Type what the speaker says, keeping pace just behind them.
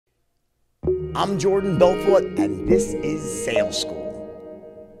I'm Jordan Belfort, and this is Sales School.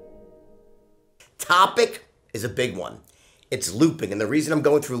 Topic is a big one. It's looping, and the reason I'm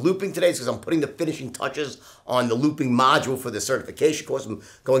going through looping today is because I'm putting the finishing touches on the looping module for the certification course. I'm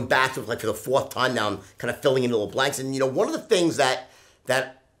going back to it like for the fourth time now. I'm kind of filling in little blanks, and one of the things that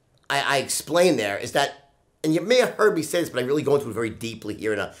I explain there is that, and you may have heard me say this, but I'm really going through it very deeply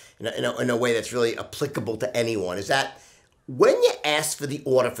here in a way that's really applicable to anyone, is that when you ask for the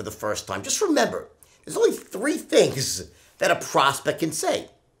order for the first time, just remember, there's only three things that a prospect can say.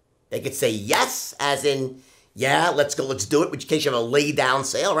 They could say yes, as in, yeah, let's go, let's do it, which in case you have a lay-down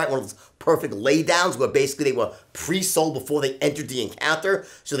sale, right? One of those perfect lay-downs where basically they were pre-sold before they entered the encounter.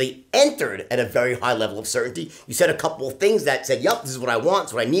 So they entered at a very high level of certainty. You said a couple of things that said, yep, this is what I want,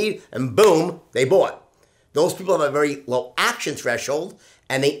 this is what I need, and boom, they bought. Those people have a very low action threshold,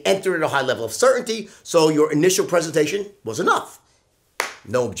 and they entered at a high level of certainty, so your initial presentation was enough.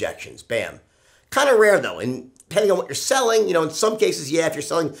 No objections, bam. Kind of rare though, and depending on what you're selling, in some cases, yeah, if you're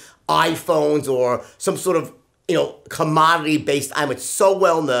selling iPhones or some sort of, commodity-based item, it's so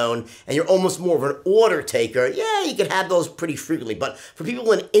well known, and you're almost more of an order taker, yeah, you can have those pretty frequently. But for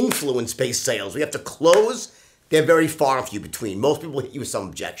people in influence-based sales, we have to close, they're very far and few between. Most people hit you with some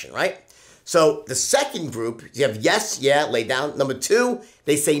objection, right? So the second group, you have yes, yeah, lay down. Number two,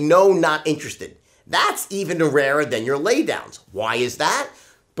 they say no, not interested. That's even rarer than your lay downs. Why is that?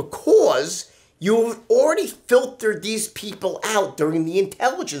 Because you've already filtered these people out during the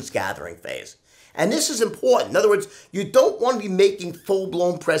intelligence gathering phase. And this is important. In other words, you don't want to be making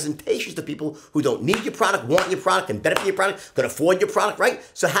full-blown presentations to people who don't need your product, want your product, can benefit your product, can afford your product, right?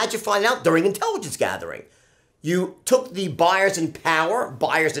 So how'd you find out? During intelligence gathering. You took the buyers in power,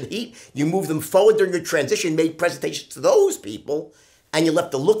 buyers in heat, you moved them forward during your transition, made presentations to those people, and you left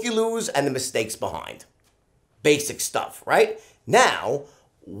the looky-loos and the mistakes behind. Basic stuff, right? Now,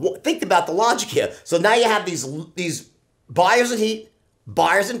 think about the logic here. So now you have these buyers in heat,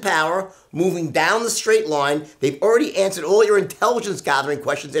 buyers in power, moving down the straight line. They've already answered all your intelligence gathering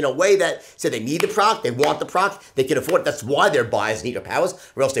questions in a way that said they need the product, they want the product, they can afford it. That's why they're buyers in heat or powers,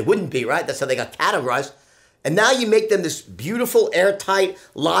 or else they wouldn't be, right? That's how they got categorized. And now you make them this beautiful, airtight,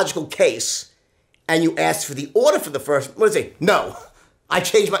 logical case, and you ask for the order for the first, what do they say? No. I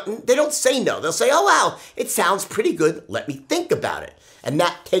changed my, they don't say no. They'll say, oh, wow, it sounds pretty good. Let me think about it. And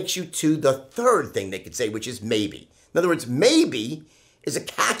that takes you to the third thing they could say, which is maybe. In other words, maybe is a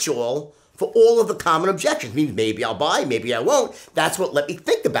catch-all for all of the common objections. It means maybe I'll buy, maybe I won't. That's what let me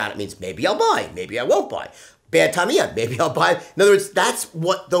think about it means. Maybe I'll buy, maybe I won't buy. Bad time of year, maybe I'll buy. In other words, that's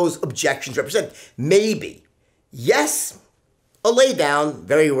what those objections represent. Maybe. Yes, a lay down,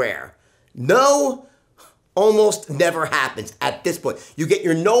 very rare. No, almost never happens at this point. You get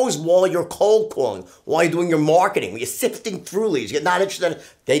your nose while you're cold calling, while you're doing your marketing, when you're sifting through leads. You're not interested,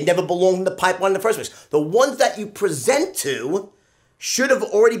 they never belong in the pipeline in the first place. The ones that you present to should have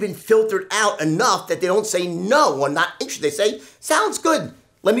already been filtered out enough that they don't say no or not interested. They say, sounds good,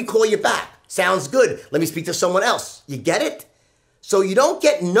 let me call you back. Sounds good, let me speak to someone else. You get it? So you don't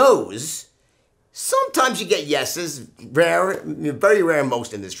get no's. Sometimes you get yeses, rare, very rare in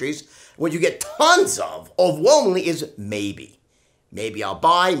most industries. What you get tons of, overwhelmingly, is maybe. Maybe I'll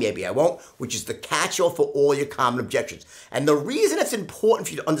buy, maybe I won't, which is the catch-all for all your common objections. And the reason it's important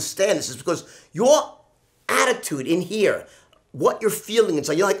for you to understand this is because your attitude in here, what you're feeling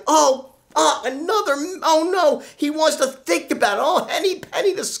inside, you're like, oh, no, he wants to think about it. Oh, henny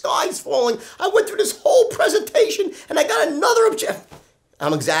penny, the sky's falling. I went through this whole presentation and I got another objection.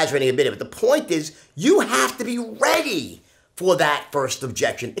 I'm exaggerating a bit, but the point is you have to be ready for that first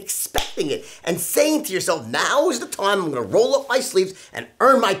objection, expecting it, and saying to yourself, now is the time I'm going to roll up my sleeves and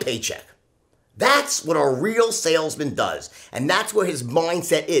earn my paycheck. That's what a real salesman does, and that's where his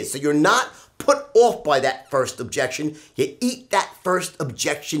mindset is. So you're not put off by that first objection. You eat that first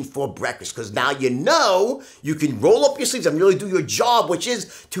objection for breakfast, because now you know you can roll up your sleeves and really do your job, which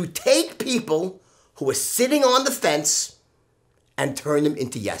is to take people who are sitting on the fence and turn them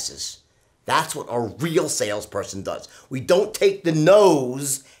into yeses. That's what a real salesperson does. We don't take the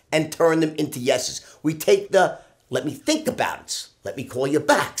no's and turn them into yeses. We take the, let me think about it. Let me call you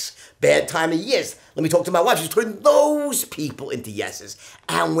backs. Bad time of years. Let me talk to my wife. She's turning those people into yeses.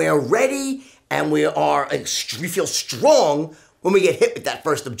 And we're ready and we feel strong when we get hit with that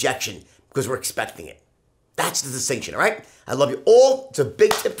first objection because we're expecting it. That's the distinction, all right? I love you all. It's a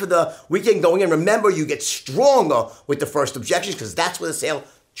big tip for the weekend going in. Remember, you get stronger with the first objections because that's where the sale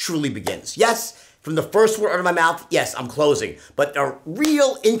truly begins. Yes, from the first word out of my mouth, yes, I'm closing. But the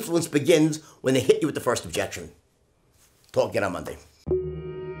real influence begins when they hit you with the first objection. Talk again on Monday.